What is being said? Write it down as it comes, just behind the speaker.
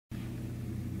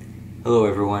Hello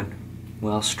everyone.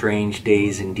 Well, strange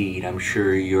days indeed. I'm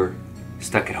sure you're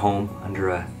stuck at home under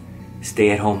a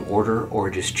stay-at-home order or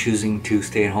just choosing to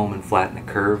stay at home and flatten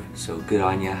the curve. So good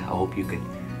on you. I hope you can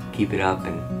keep it up,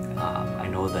 and I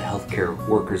know the healthcare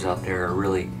workers out there are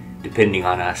really depending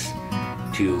on us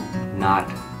to not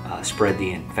spread the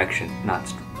infection,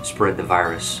 not spread the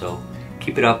virus. So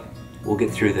keep it up. We'll get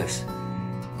through this.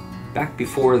 Back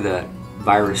before the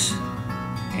virus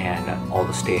and all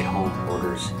the stay-at-home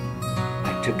orders,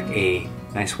 I took a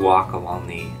nice walk along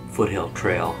the Foothill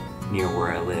Trail near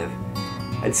where I live.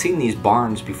 I'd seen these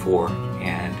barns before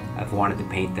and I've wanted to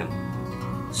paint them.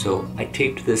 So I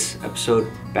taped this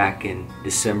episode back in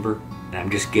December and I'm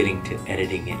just getting to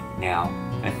editing it now.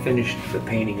 I finished the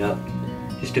painting up,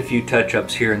 just a few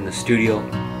touch-ups here in the studio.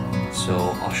 So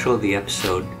I'll show the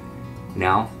episode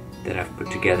now that I've put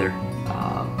together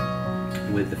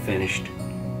with the finished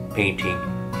painting,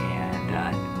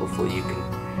 and hopefully you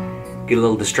can get a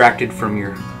little distracted from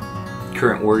your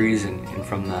current worries and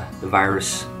from the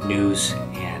virus news,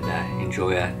 and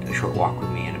enjoy a short walk with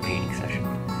me and a painting session.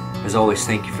 As always,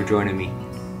 thank you for joining me,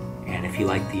 and if you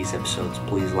like these episodes,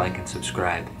 please like and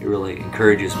subscribe. It really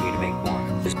encourages me to make more.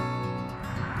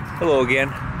 Hello again.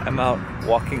 I'm out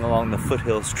walking along the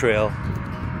Foothills Trail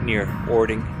near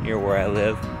Orting, near where I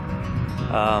live.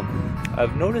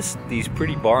 I've noticed these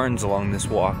pretty barns along this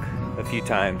walk a few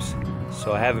times,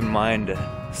 so I have in mind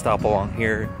to stop along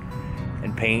here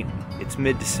and paint. It's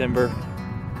mid-December,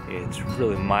 it's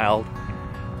really mild,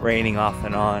 raining off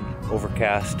and on,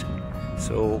 overcast,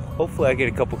 so hopefully I get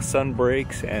a couple sun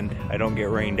breaks and I don't get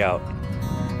rained out.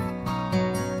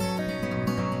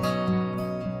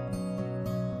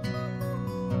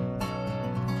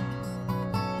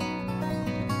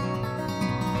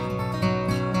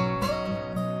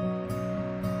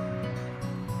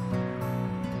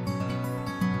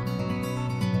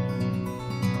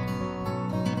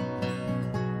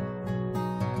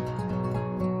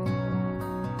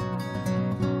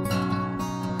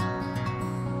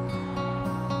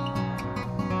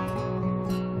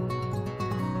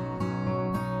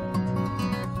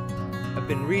 I've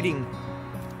been reading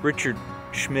Richard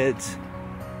Schmid's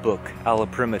book, Alla,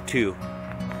 Prima 2,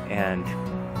 and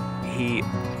he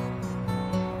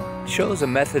shows a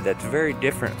method that's very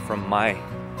different from my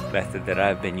method that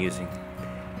I've been using.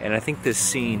 And I think this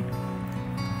scene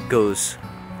goes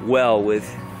well with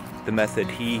the method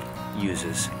he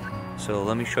uses. So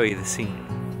let me show you the scene.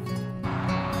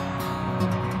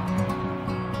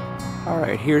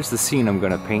 Alright, here's the scene I'm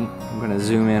going to paint. I'm going to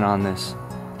zoom in on this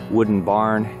wooden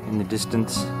barn in the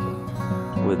distance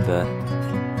with the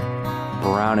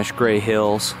brownish gray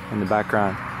hills in the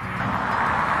background.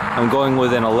 I'm going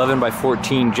with an 11 by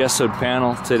 14 gessoed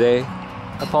panel today.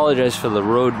 I apologize for the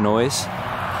road noise.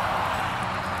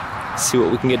 Let's see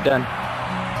what we can get done.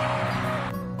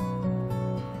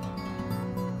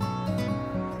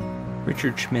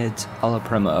 Richard Schmid's alla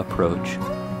prima approach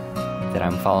that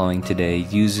I'm following today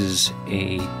uses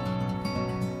a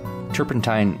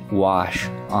turpentine wash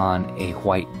on a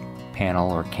white panel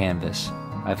or canvas.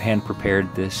 I've hand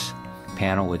prepared this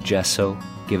panel with gesso,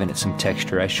 given it some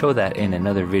texture. I show that in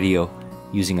another video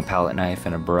using a palette knife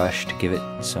and a brush to give it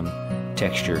some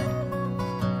texture.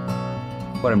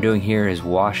 What I'm doing here is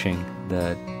washing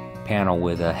the panel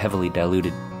with a heavily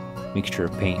diluted mixture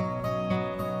of paint.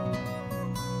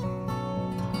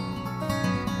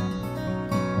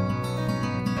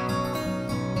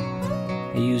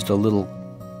 I used a little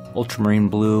ultramarine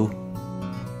blue,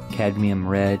 cadmium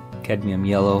red, cadmium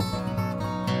yellow,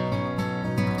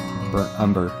 burnt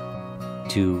umber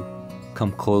to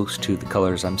come close to the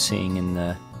colors I'm seeing in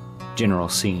the general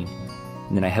scene.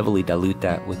 And then I heavily dilute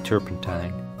that with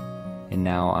turpentine. And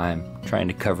now I'm trying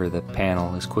to cover the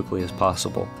panel as quickly as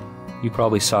possible. You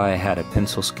probably saw I had a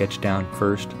pencil sketch down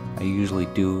first. I usually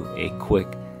do a quick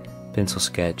pencil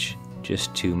sketch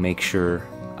just to make sure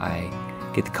I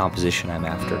get the composition I'm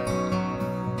after.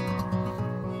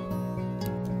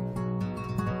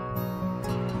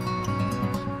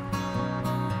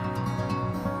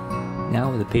 Now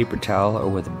with a paper towel or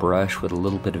with a brush with a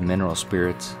little bit of mineral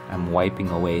spirits, I'm wiping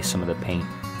away some of the paint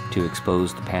to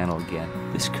expose the panel again.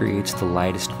 This creates the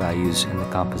lightest values in the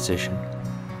composition.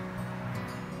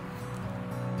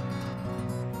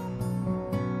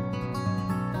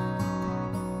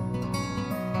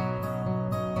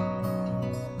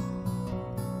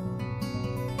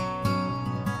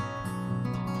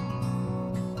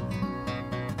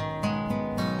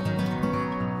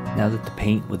 Now that the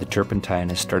paint with the turpentine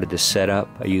has started to set up,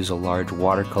 I use a large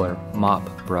watercolor mop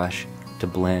brush to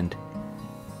blend.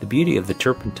 The beauty of the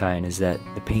turpentine is that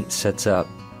the paint sets up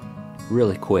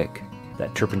really quick.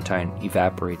 That turpentine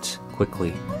evaporates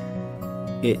quickly.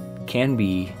 it can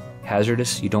be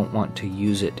hazardous. You don't want to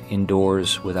use it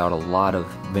indoors without a lot of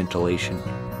ventilation.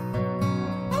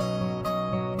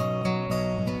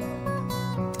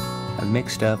 I've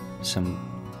mixed up some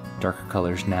darker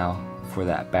colors now for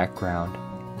that background.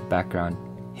 The background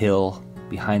hill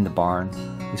behind the barn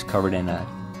is covered in a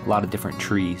lot of different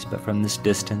trees, but from this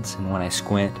distance and when I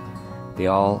squint, they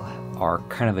all are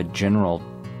kind of a general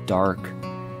dark,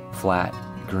 flat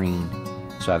green.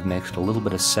 So I've mixed a little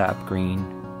bit of sap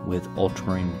green with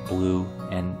ultramarine blue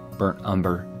and burnt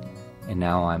umber, and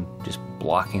now I'm just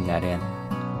blocking that in.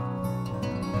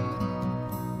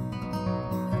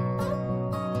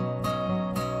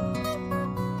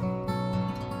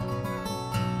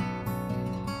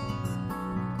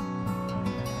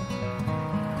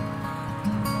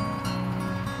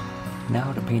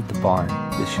 Now to paint the barn.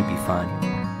 This should be fun.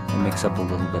 I mix up a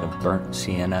little bit of burnt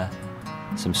sienna,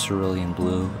 some cerulean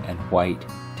blue, and white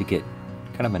to get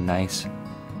kind of a nice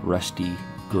rusty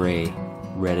gray,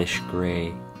 reddish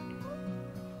gray.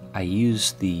 I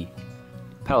use the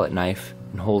palette knife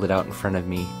and hold it out in front of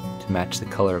me to match the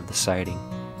color of the siding.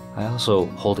 I also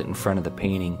hold it in front of the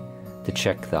painting to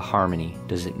check the harmony.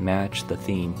 Does it match the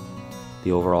theme,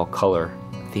 the overall color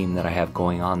theme that I have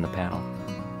going on the panel?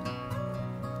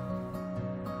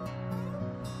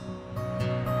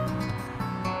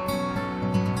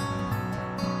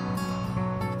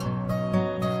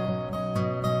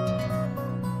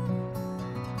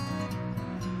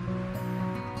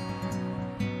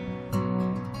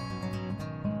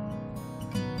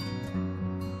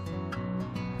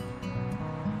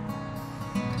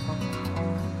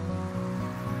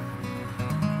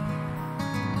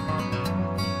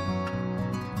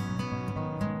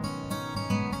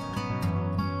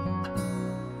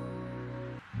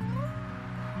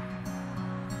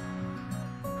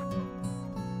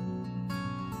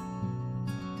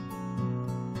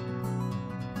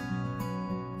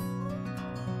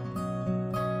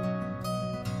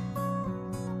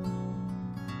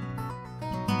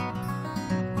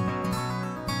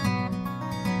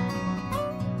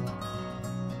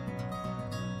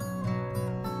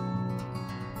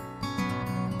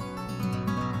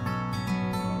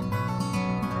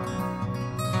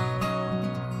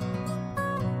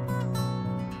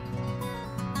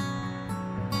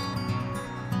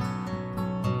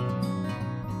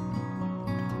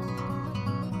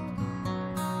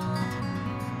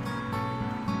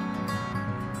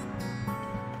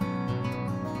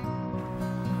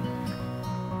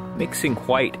 Mixing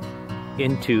white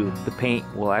into the paint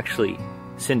will actually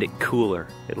send it cooler.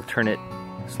 It'll turn it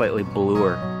slightly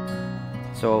bluer.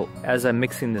 So as I'm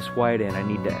mixing this white in, I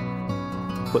need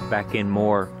to put back in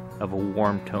more of a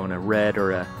warm tone, a red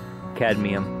or a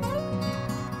cadmium,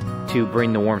 to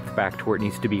bring the warmth back to where it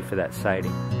needs to be for that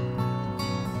siding.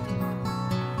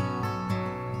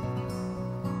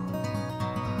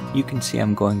 You can see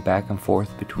I'm going back and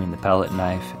forth between the palette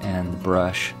knife and the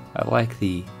brush. I like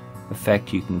the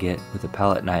effect you can get with the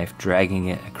palette knife, dragging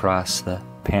it across the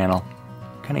panel.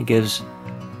 Kind of gives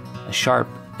a sharp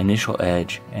initial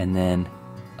edge and then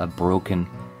a broken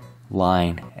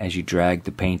line as you drag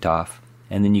the paint off.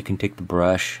 And then you can take the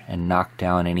brush and knock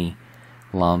down any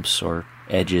lumps or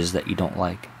edges that you don't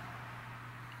like.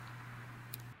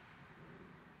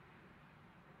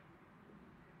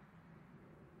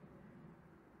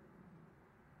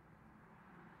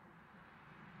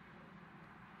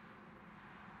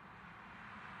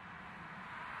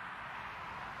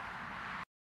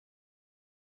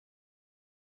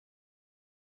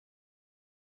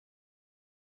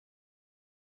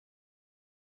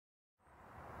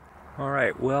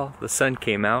 Alright, well, the sun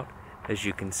came out, as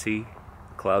you can see.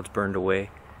 The clouds burned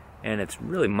away, and it's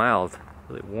really mild,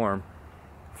 really warm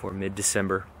for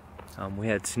mid-December. We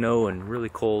had snow and really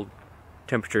cold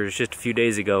temperatures just a few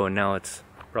days ago, and now it's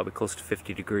probably close to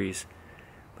 50 degrees.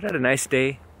 But I had a nice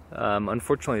day.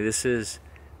 Unfortunately, this is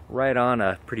right on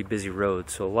a pretty busy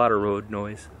road, so a lot of road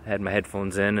noise. I had my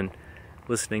headphones in and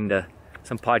listening to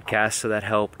some podcasts, so that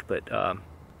helped, but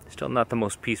still not the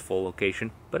most peaceful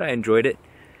location. But I enjoyed it,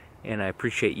 and I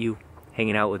appreciate you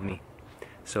hanging out with me.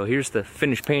 So here's the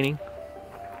finished painting.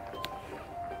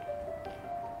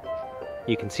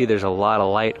 You can see there's a lot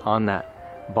of light on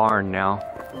that barn now.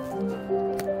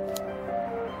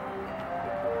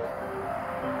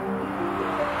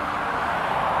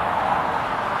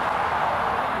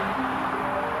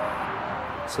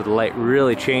 So the light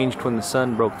really changed when the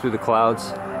sun broke through the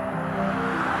clouds.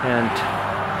 And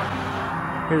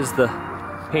here's the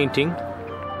painting.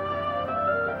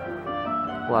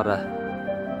 A lot of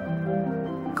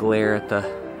glare at the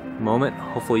moment.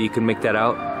 Hopefully you can make that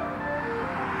out.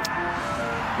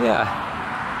 Yeah.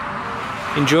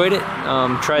 Enjoyed it.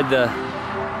 Tried the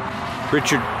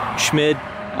Richard Schmid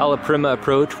alla prima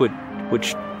approach,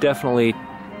 which definitely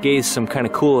gave some kind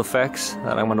of cool effects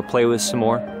that I'm going to play with some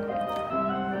more.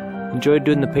 Enjoyed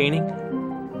doing the painting,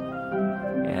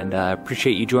 and I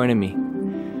appreciate you joining me.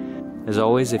 As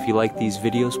always, if you like these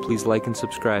videos, please like and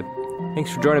subscribe.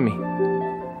 Thanks for joining me.